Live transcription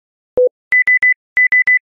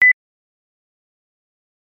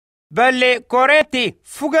Bale Korenti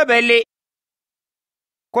fuga bale.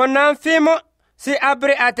 Konan fimo si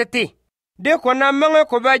abre atati. De konan mange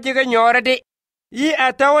ko ba jige nyorade. Yi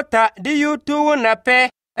atawta di yutu na pe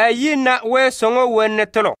ayi na we songo wenne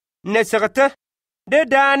tolo. Ne sagata. De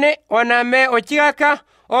dane ona me o chigaka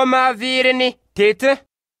o ma virini tete.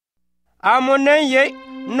 Amonen ye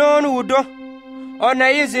non wudo. Ona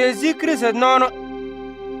yi Jésus Christ nono.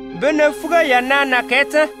 Bene fuga ya nana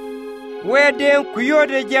kete. We den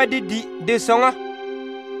kuyode jadi di songa.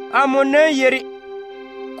 Amonen yeri.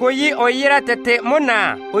 Koyi oyira tete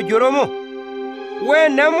mona ojoromo. We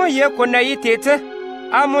namo ye kona yi tete.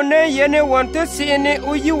 Amonen yene wonto sini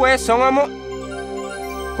uyi we songa mo.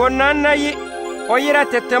 Konana yi oyira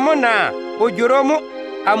tete mona ojoromo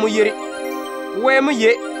amu yeri. We mu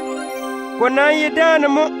ye. Konan yi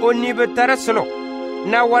danamo onibetara solo.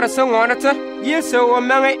 Na warasa ngonata yeso wo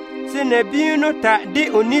mange sine binu ta di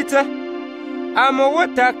onita. Amo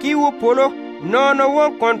wota kiwu polo nono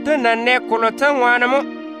won konto na ne kolota wanamo.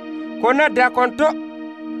 Kona da konto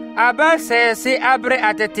aba se abre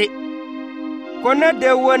atete. Kona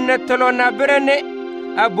de wonne tolo na brene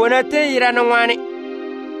abonate irana wani.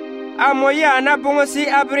 Amo ya na bongo si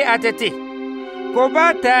abre atete. Ko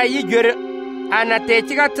bata yi jere anate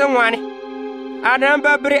chigata wani.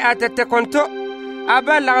 Anamba bre atete konto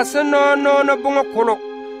aba lagse no bongo kolo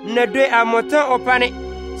ne de amota opane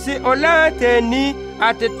si ola te ni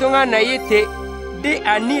atetunga na yite di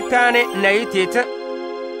anitane na yitete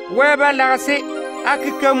weba lagse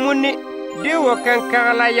akika muni di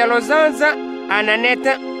wakankala yalo zanza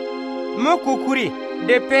ananeta mukukuri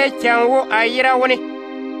de pe chanwo ayira woni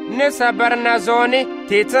ne sabarna zone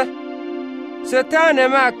tete setane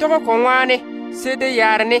ma toko konwane si de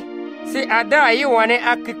yarne si ada yi wane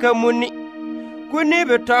akika muni kuni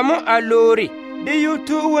betomo alori di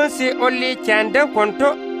yutu wonsi oli chandan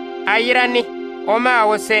konto ayirani oma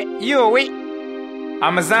wose yowi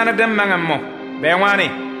amazana dan mangamo bewani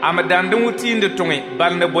amadandan wuti inde tongi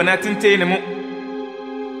balne bonatin tenemu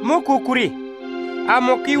mukukuri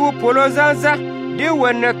amokiwu polo zanza di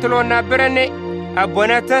wonne tolo na brene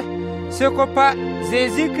abonata sekopa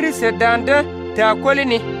Jésus Christ dande ta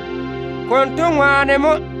kolini konto wane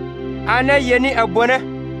mo ana yeni abona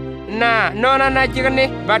na nona na jigne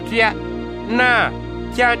batuya na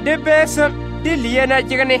cha de besa de liena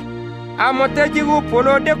jigne amota jigu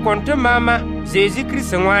polo de konto mama Jésus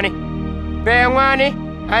Christ ngwane be ngwane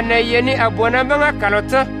ana yeni abona manga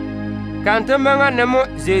kalota kanto manga nemo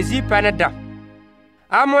Jésus panada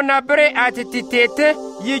amona bre atititete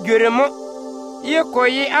yi juremo yi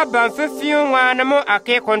koyi aban fefiyo ngwane mo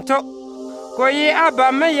ake konto koyi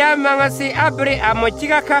abame ya manga si abre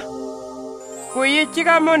amochigaka koyi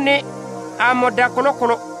chigamone amoda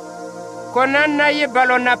kolokolo konana ye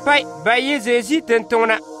balona pai ba ye Jésus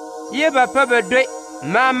tentona ye ba pa bedwe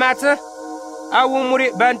mamata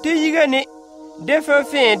awumuri bantu yigani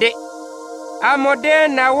defenfende amode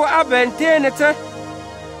na wo abenteneta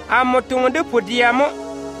amotunde podiamo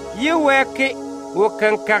ye weke wo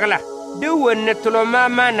kankagla de wonne tolo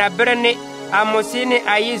mama na brene amosine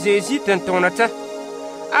aye Jésus tentonata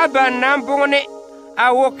aban nambone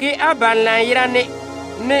awoki aban lan yirane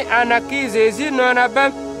ne anaki Jésus nona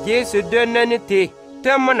bam Jesu donnani te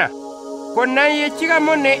temuna konan ye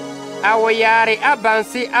chigamone awoyare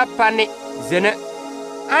abansi apane zene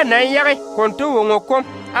anan yare konto wongo kom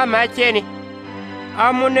amacheni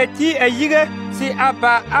amuneti ayiga si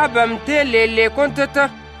aba abam te lele kontota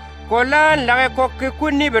kolan lage kokke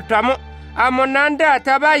kunni betamo amonanda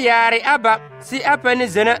taba yare aba si apane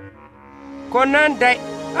zene konan dai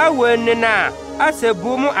awenna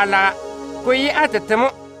asebumu ala koyi atetemo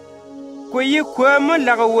koyi kwemu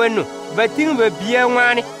laga wenu bating be biya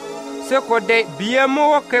ngwani se ko de biya mo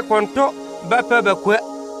wokke konto bapa bakwa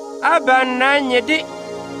aban na nyedi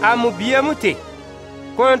amu biya mute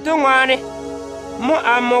konto ngwani mo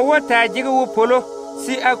amo wota jigu polo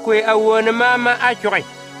si akwe awona mama achoi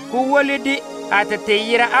ku wolidi atete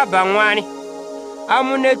yira aban ngwani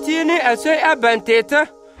amunetini asoi abanteta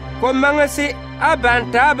ko mangasi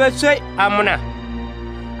abanta basoi amuna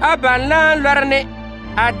aban la lorne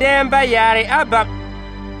ademba yare abam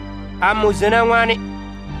amuzena ngwani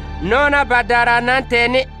nona badara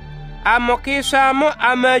nanteni amoki samo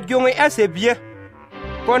amajongi asebia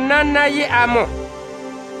konana yi amo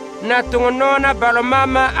na tungonona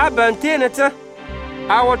balomama abanteneta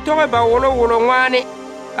awotoge ba wolo ngwani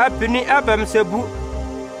apini abam sebu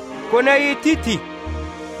kona yi titi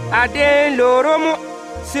aden loromo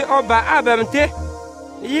si oba abamte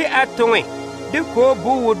yi atonge de ko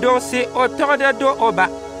bu wudon si otode do oba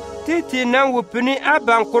titi nan wupini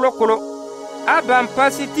aban kolokolo aban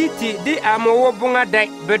pasi titi di amowo bunga dai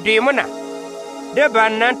bedimuna de ban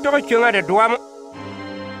nan to chunga de duam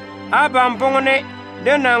aban bongne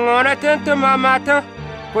de na ngona tento mamata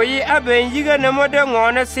ko yi aben yiga na mo de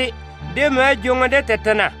ngona si de ma jonga de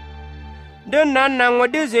tetana de nan na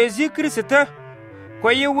ngode Jésus Christ ko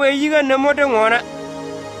yi we yiga na mo de ngona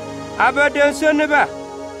abadan sonba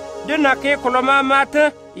de na ke koloma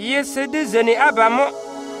mata yi se de zeni abamo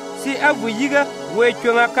si abu yiga we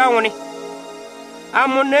chunga kawni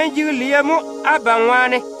amunan jigiliyamo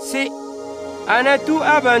abanwane si anatu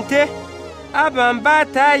abante aban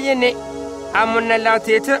bata yene amuna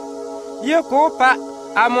lautete yekopa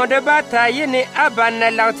amonde bata yene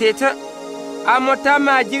abanna lautete amota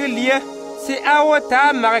ma jigiliye si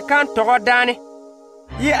awota markan togodane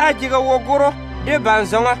yi ajiga wogoro de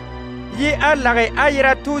banzonga yi alage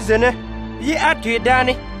ayira tuzene yi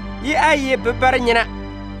atidane yi aye bebarnyina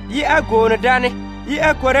yi agone dane yi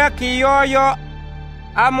akora kiyoyo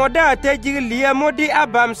amoda te jigiliye modi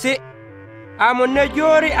abamse amune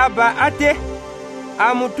jori aba ate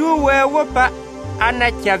amutu wewopa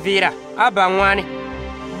ana chavira abangwani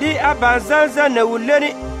di abanzanza na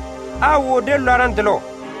wuleni awude lorandlo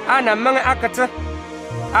ana manga akata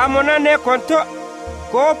amuna ne konto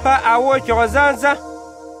kopa awo chozanza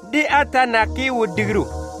di atana ki wudigru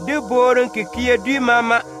di borun ki kiye du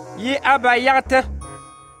mama yi aba yakta